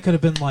 because they could have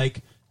been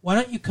like, "Why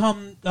don't you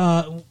come?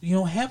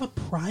 Have a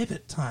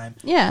private time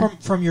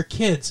from your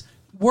kids.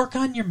 Work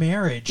on your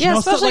marriage." Yeah,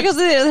 especially because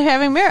they're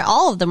having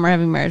all of them are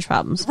having marriage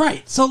problems.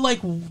 Right. So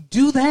like,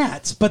 do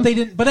that, but they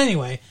didn't. But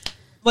anyway,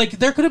 like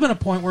there could have been a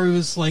point where he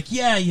was like,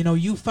 "Yeah,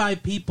 you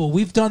 5 people,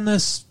 we've done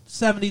this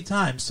 70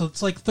 times, so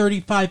it's like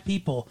 35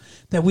 people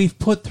that we've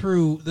put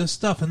through this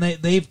stuff, and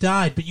they've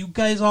died, but you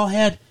guys all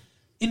had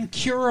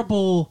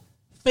incurable,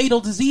 fatal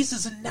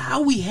diseases, and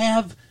now we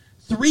have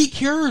 3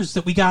 cures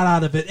that we got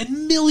out of it,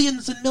 and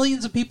millions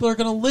of people are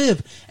going to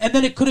live." And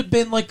then it could have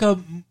been like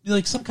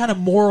some kind of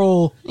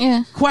moral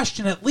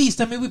question. At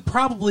least, I mean,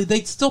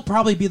 they'd still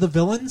probably be the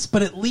villains,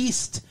 but at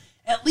least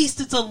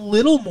it's a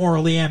little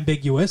morally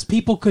ambiguous.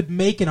 People could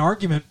make an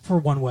argument for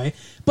one way,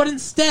 but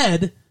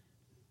instead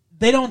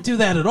they don't do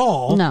that at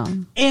all. No,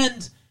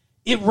 and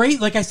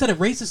like I said,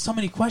 it raises so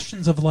many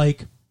questions of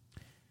like,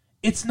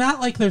 it's not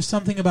like there's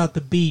something about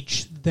the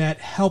beach that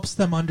helps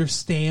them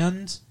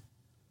understand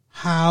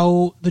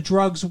how the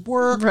drugs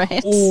work,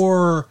 right,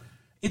 or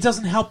it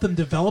doesn't help them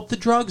develop the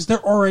drugs.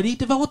 They're already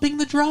developing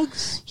the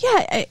drugs.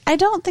 Yeah, I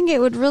don't think it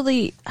would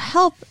really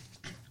help.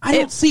 I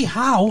don't see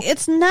how.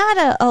 It's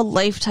not a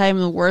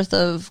lifetime worth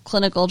of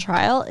clinical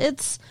trial.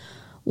 It's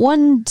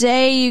one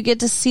day you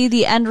get to see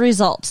the end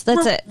results.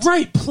 That's it.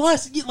 Right.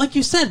 Plus, like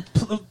you said,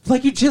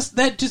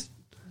 that just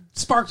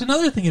sparked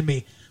another thing in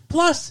me.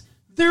 Plus,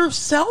 their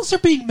cells are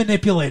being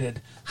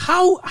manipulated.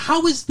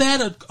 How is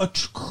that a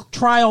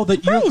trial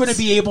that you're going to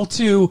be able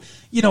to,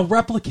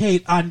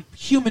 replicate on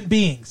human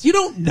beings? You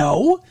don't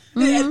know.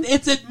 Mm-hmm.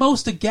 It's at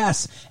most a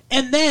guess.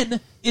 And then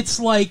it's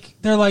like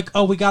they're like,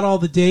 "Oh, we got all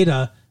the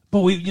data, but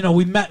we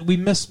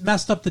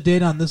messed up the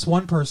data on this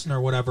one person or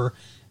whatever."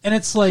 And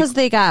it's like, because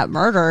they got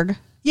murdered.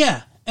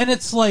 Yeah, and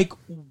it's like,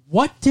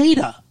 what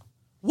data?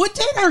 What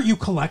data are you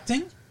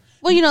collecting?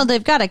 Well,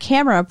 they've got a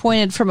camera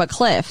pointed from a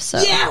cliff,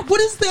 so... Yeah, what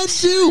does that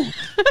do?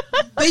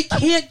 They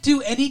can't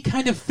do any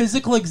kind of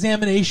physical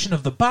examination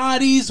of the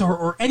bodies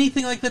or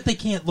anything like that. They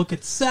can't look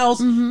at cells.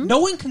 Mm-hmm. No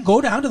one can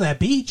go down to that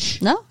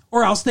beach. No.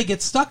 Or else they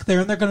get stuck there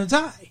and they're going to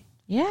die.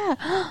 Yeah.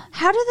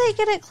 How do they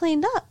get it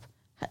cleaned up?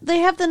 They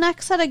have the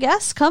next set of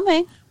guests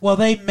coming. Well,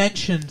 they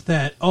mentioned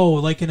that,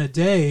 like in a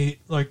day,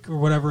 like, or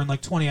whatever, in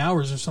like 20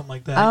 hours or something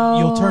like that,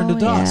 you'll turn to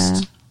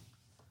dust.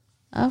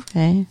 Yeah.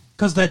 Okay.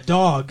 Because that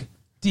dog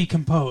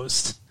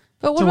decomposed.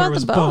 But what about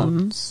the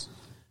bones?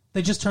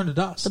 They just turn to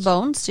dust. The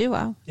bones too?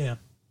 Wow. Yeah.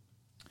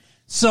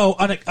 So,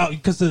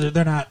 because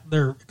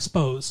they're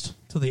exposed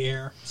to the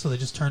air, so they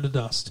just turn to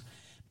dust.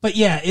 But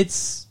yeah,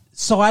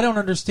 so I don't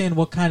understand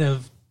what kind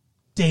of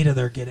data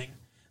they're getting.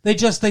 They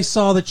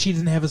saw that she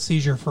didn't have a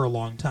seizure for a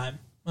long time.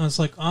 And it's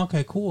like,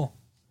 okay, cool.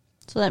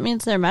 So that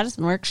means their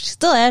medicine works. She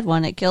still had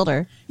one. It killed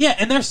her. Yeah,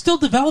 and they're still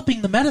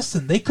developing the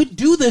medicine. They could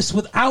do this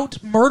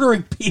without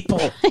murdering people.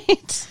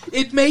 Right.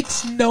 It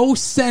makes no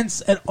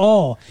sense at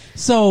all.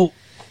 So,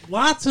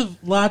 lots of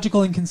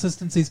logical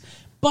inconsistencies.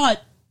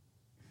 But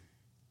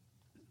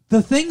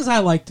the things I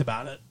liked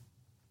about it,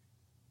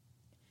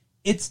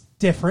 it's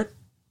different.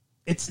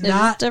 It's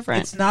not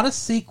a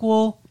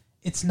sequel.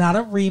 It's not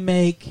a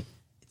remake.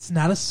 It's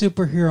not a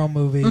superhero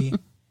movie.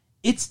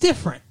 It's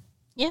different.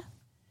 Yeah.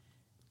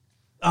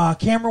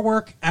 Camera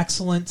work,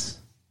 excellent.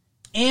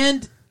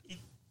 And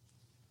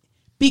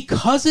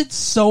because it's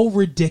so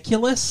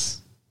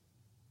ridiculous,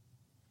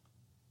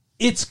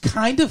 it's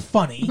kind of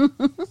funny,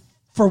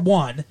 for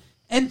one.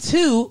 And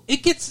two,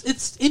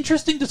 it's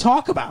interesting to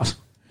talk about.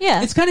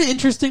 Yeah. It's kind of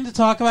interesting to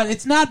talk about.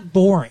 It's not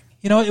boring.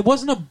 It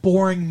wasn't a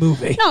boring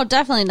movie. No,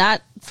 definitely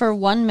not. For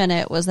 1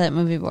 minute was that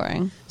movie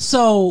boring.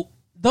 So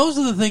those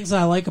are the things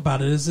I like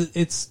about it. Is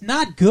it's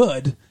not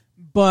good,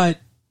 but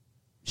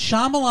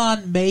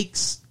Shyamalan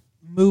makes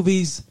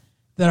movies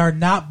that are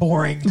not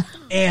boring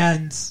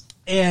and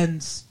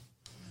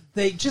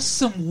they just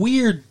some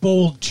weird,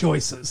 bold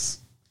choices.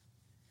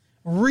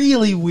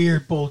 Really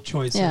weird, bold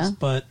choices. Yeah.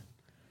 But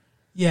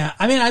yeah,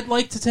 I mean, I'd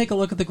like to take a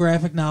look at the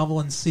graphic novel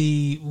and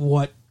see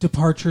what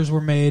departures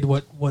were made,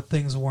 what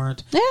things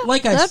weren't. Yeah,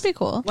 that'd be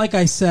cool. Like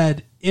I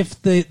said,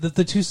 if the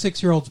two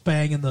 6-year-olds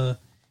bang in the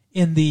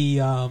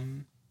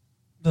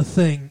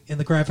thing in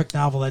the graphic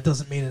novel, that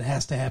doesn't mean it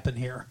has to happen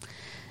here.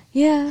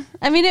 Yeah.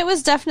 I mean, it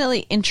was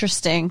definitely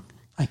interesting.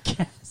 I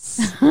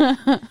guess.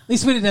 At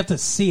least we didn't have to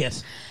see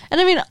it. And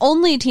I mean,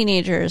 only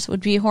teenagers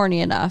would be horny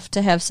enough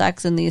to have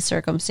sex in these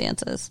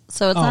circumstances.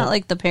 So it's not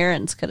like the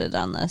parents could have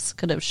done this,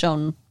 could have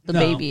shown the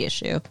baby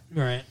issue.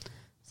 Right.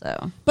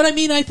 So, but I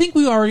mean, I think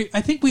we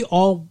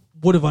all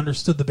would have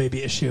understood the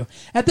baby issue.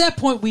 At that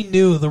point, we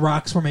knew the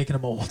rocks were making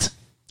him old.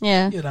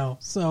 Yeah.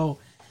 So,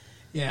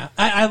 yeah.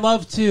 I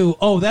love to...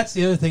 Oh, that's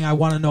the other thing I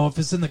want to know if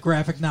it's in the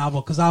graphic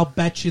novel, because I'll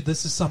bet you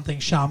this is something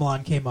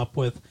Shyamalan came up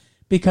with,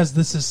 because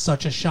this is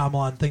such a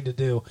Shyamalan thing to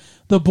do.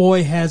 The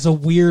boy has a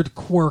weird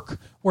quirk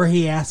where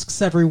he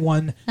asks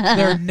everyone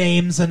their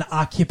names and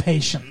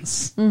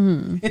occupations.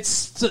 Mm-hmm.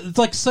 It's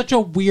like such a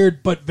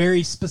weird but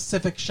very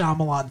specific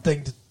Shyamalan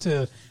thing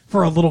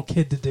for a little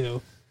kid to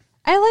do.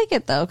 I like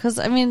it, though, because,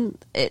 I mean,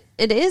 it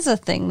is a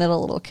thing that a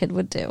little kid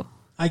would do.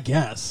 I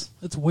guess.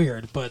 It's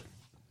weird, but...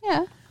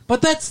 Yeah.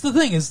 But that's the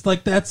thing, is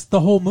like that's the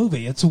whole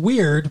movie. It's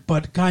weird,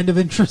 but kind of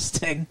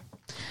interesting.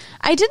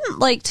 I didn't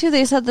like, too,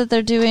 they said that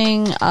they're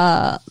doing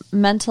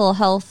mental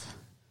health,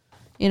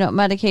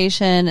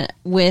 medication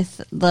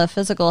with the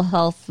physical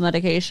health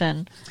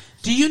medication.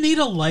 Do you need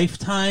a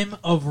lifetime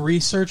of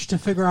research to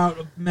figure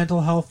out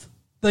mental health?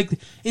 Like,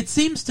 it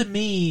seems to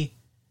me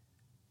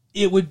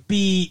it would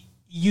be,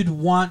 you'd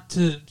want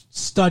to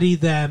study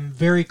them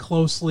very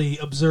closely,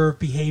 observe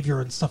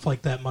behavior and stuff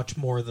like that much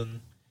more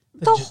than...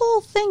 The whole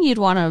thing you'd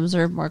want to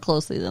observe more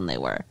closely than they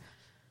were.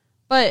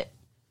 But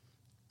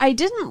I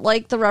didn't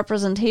like the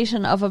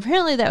representation of,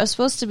 apparently that was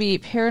supposed to be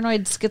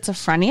paranoid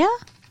schizophrenia.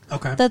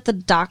 Okay. That the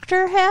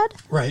doctor had.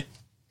 Right.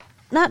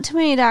 Not too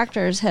many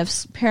doctors have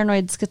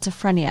paranoid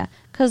schizophrenia.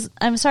 Because,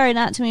 I'm sorry,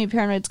 not too many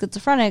paranoid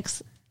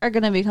schizophrenics are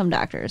going to become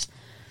doctors.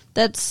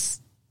 That's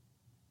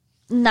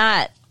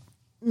not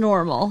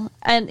normal.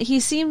 And he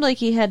seemed like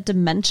he had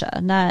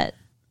dementia, not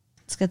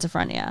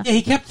schizophrenia. Yeah,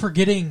 he kept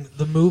forgetting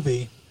the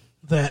movie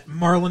that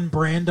Marlon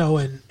Brando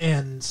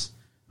and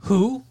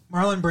who?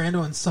 Marlon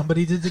Brando and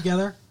somebody did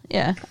together?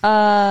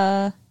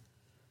 Yeah.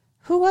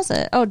 Who was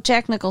it? Oh,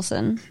 Jack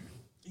Nicholson.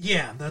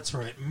 Yeah, that's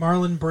right.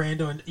 Marlon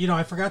Brando and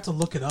I forgot to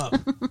look it up.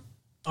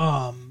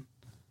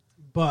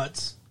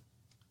 But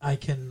I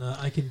can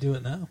do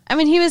it now. I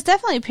mean, he was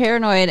definitely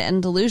paranoid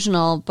and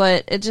delusional,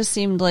 but it just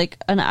seemed like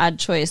an odd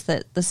choice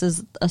that this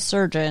is a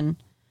surgeon,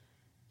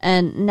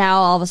 and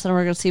now all of a sudden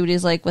we're going to see what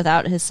he's like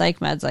without his psych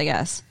meds, I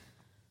guess.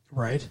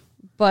 Right.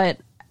 But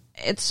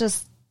it's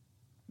just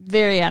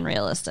very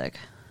unrealistic.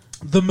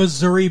 The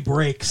Missouri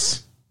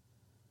Breaks.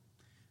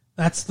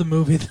 That's the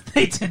movie that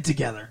they did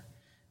together.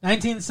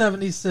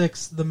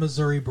 1976, The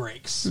Missouri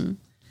Breaks.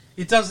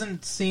 It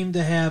doesn't seem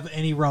to have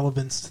any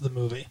relevance to the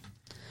movie.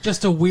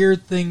 Just a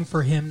weird thing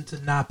for him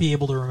to not be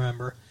able to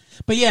remember.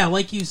 But yeah,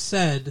 like you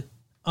said,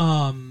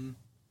 I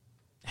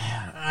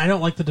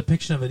don't like the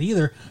depiction of it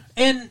either.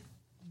 And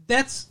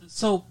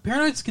so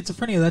paranoid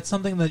schizophrenia, that's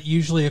something that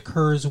usually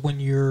occurs when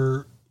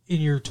you're in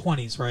your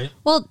 20s, right?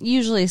 Well,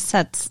 usually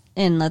sets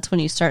in, that's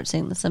when you start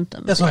seeing the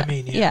symptoms. That's what I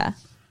mean, yeah.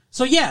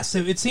 So yes,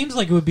 it seems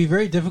like it would be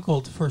very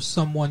difficult for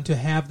someone to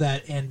have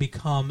that and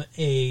become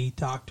a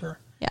doctor.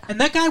 Yeah. And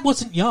that guy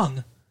wasn't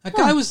young. That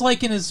guy was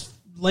like in his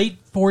late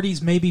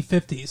 40s, maybe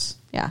 50s.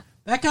 Yeah.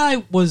 That guy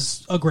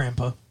was a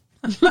grandpa.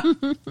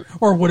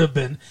 Or would have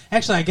been.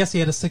 Actually, I guess he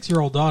had a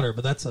 6-year-old daughter,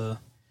 but that's a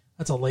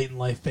late in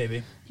life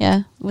baby.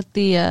 Yeah, with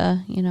the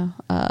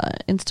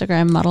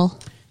Instagram model,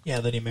 Yeah,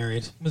 that he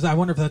married. I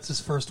wonder if that's his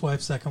first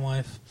wife, second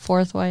wife.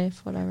 fourth wife,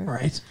 whatever.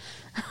 Right.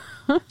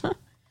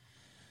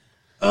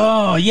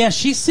 Oh, yeah,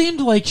 she seemed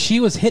like she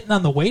was hitting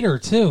on the waiter,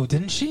 too,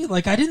 didn't she?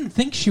 Like, I didn't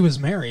think she was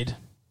married.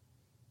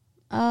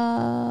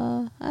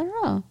 I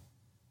don't know.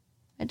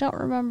 I don't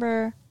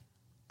remember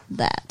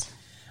that.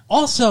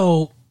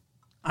 Also,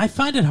 I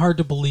find it hard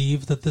to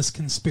believe that this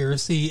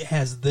conspiracy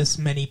has this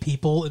many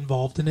people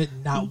involved in it,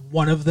 and not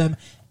one of them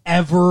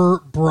ever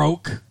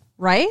broke.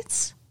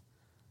 Right?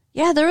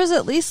 Yeah, there was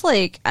at least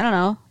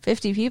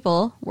 50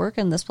 people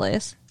working this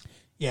place.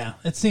 Yeah,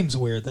 it seems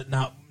weird that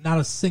not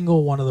a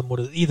single one of them would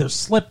have either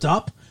slipped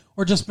up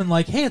or just been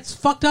like, hey, it's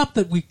fucked up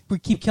that we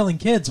keep killing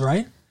kids,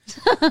 right?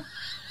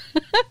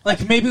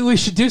 Like, maybe we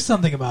should do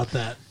something about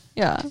that.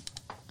 Yeah.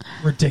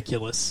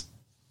 Ridiculous.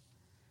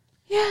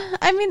 Yeah,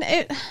 I mean,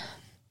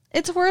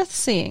 it's worth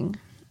seeing,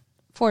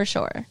 for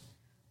sure.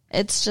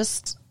 It's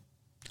just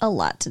a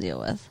lot to deal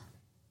with.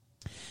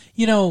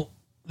 You know,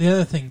 the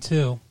other thing,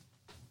 too,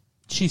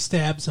 she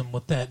stabs him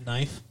with that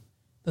knife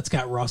that's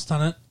got rust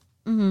on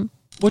it,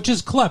 which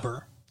is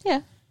clever.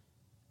 Yeah.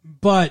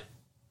 But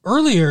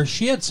earlier,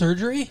 she had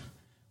surgery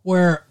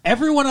where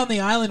everyone on the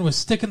island was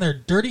sticking their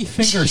dirty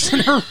fingers in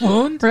her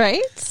wound.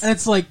 Right? And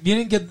it's like, you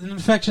didn't get an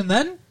infection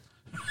then?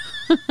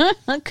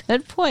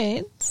 Good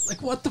point.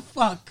 Like, what the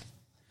fuck?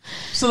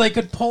 So they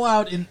could pull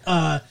out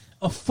a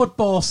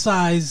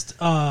football-sized,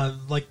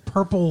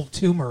 purple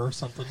tumor or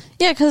something.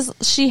 Yeah, because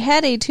she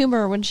had a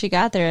tumor when she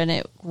got there, and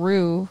it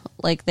grew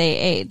like they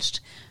aged.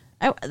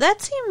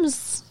 That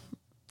seems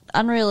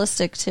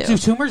unrealistic, too. Do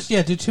tumors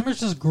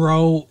just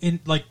grow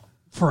in,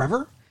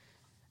 forever?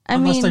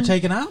 Unless they're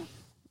taken out?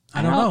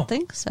 I don't know.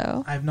 Think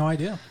so. I have no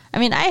idea. I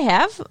mean, I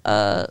have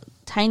a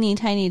tiny,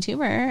 tiny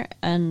tumor,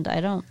 and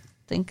I don't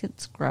think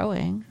it's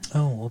growing.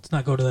 Oh, let's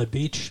not go to that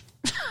beach.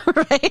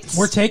 Right?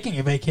 We're taking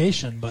a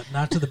vacation, but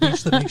not to the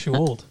beach that makes you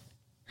old.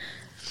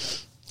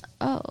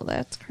 Oh,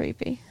 that's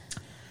creepy.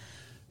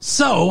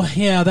 So,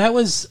 yeah, that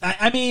was...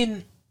 I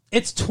mean,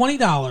 it's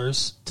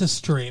 $20 to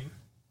stream.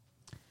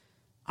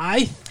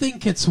 I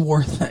think it's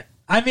worth it.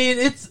 I mean,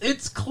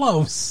 it's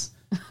close.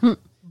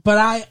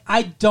 But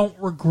I don't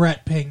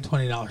regret paying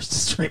 $20 to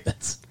stream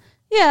it.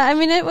 Yeah, I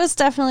mean, it was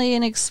definitely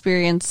an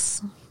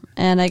experience,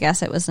 and I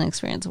guess it was an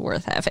experience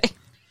worth having.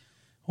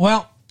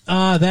 Well,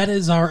 that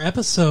is our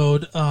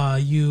episode,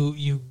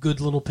 you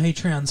good little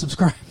Patreon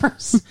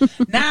subscribers.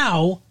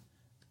 Now,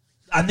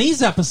 on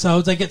these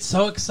episodes, I get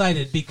so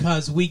excited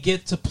because we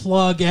get to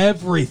plug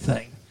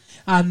everything.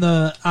 On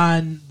the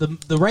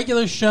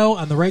regular show,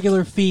 on the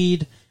regular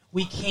feed,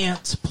 we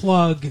can't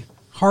plug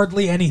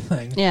hardly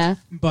anything. Yeah.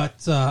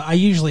 But I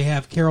usually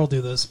have Carol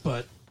do this,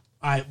 but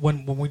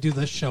when we do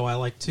this show, I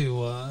like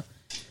to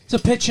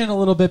pitch in a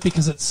little bit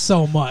because it's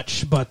so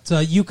much. But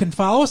you can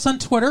follow us on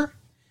Twitter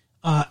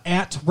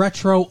at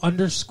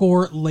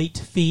retro_late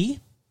fee.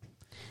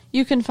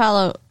 You can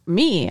follow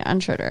me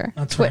on Twitter.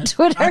 That's right.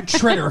 Twitter. On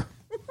Tritter.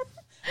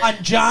 On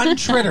John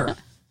Tritter.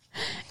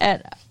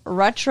 At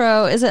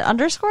retro, is it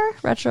underscore?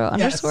 Retro Yes.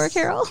 underscore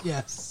Carol?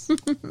 Yes.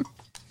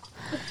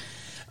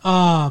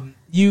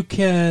 You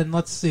can,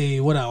 let's see,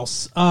 what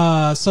else?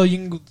 So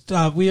you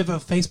can, we have a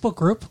Facebook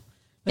group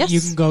that Yes. you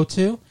can go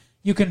to.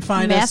 You can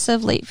find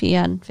Massive Late Fee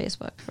on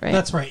Facebook, right?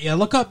 That's right. Yeah,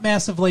 look up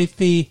Massive Late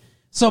Fee.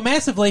 So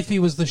Massive Late Fee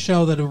was the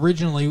show that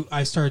originally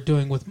I started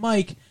doing with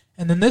Mike,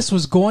 and then this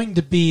was going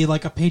to be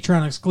like a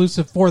Patreon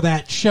exclusive for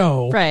that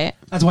show. Right.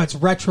 That's why it's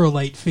Retro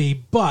Late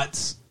Fee,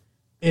 but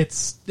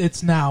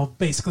it's now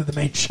basically the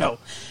main show.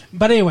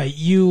 But anyway,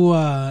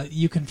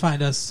 you can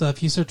find us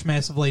if you search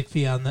Massive Late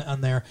Fee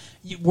on there.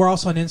 We're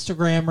also on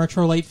Instagram,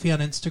 Retro Late Fee on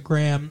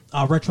Instagram,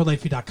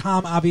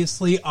 retrolatefee.com,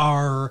 obviously,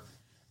 our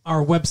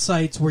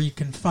websites where you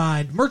can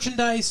find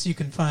merchandise, you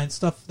can find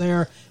stuff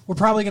there. We're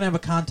probably going to have a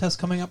contest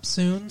coming up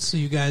soon, so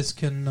you guys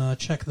can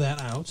check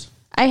that out.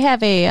 I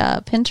have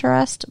a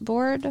Pinterest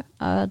board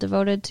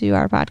devoted to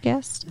our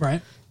podcast.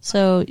 Right.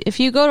 So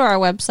if you go to our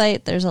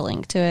website, there's a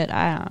link to it.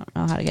 I don't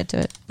know how to get to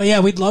it. But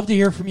yeah, we'd love to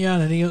hear from you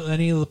on any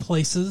of the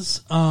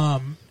places.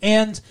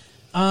 And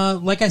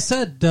like I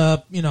said,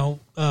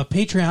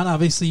 Patreon.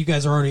 Obviously, you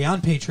guys are already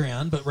on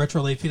Patreon, but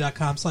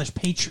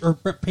retrolatefee.com/page or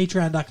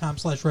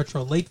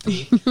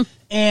patreon.com/retrolatefee,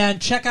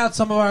 and check out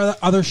some of our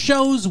other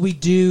shows. We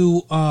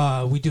do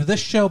this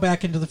show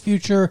Back into the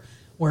Future,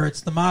 where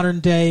it's the modern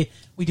day.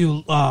 We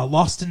do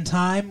Lost in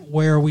Time,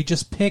 where we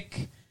just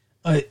pick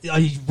a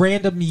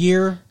random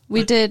year.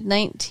 We did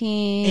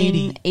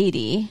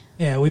 1980.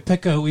 Yeah, we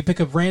pick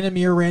a random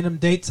year, random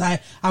dates.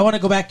 I want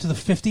to go back to the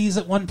 50s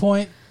at one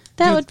point.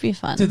 That would be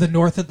fun. Do the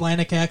North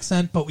Atlantic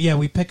accent, but yeah,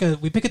 we pick a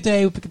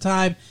day, we pick a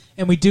time,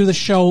 and we do the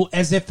show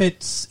as if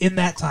it's in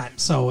that time.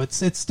 So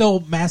it's still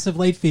Massive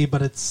Late Fee,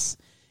 but it's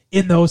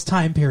in those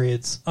time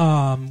periods.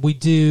 We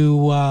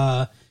do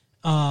the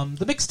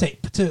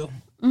mixtape too,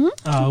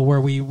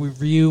 where we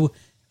review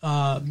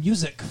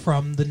music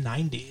from the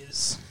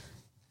 90s.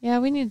 Yeah,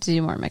 we need to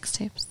do more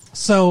mixtapes.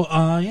 So,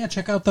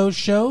 check out those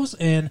shows,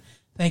 and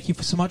thank you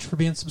so much for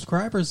being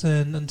subscribers,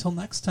 and until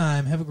next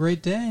time, have a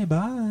great day.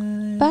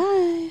 Bye.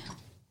 Bye.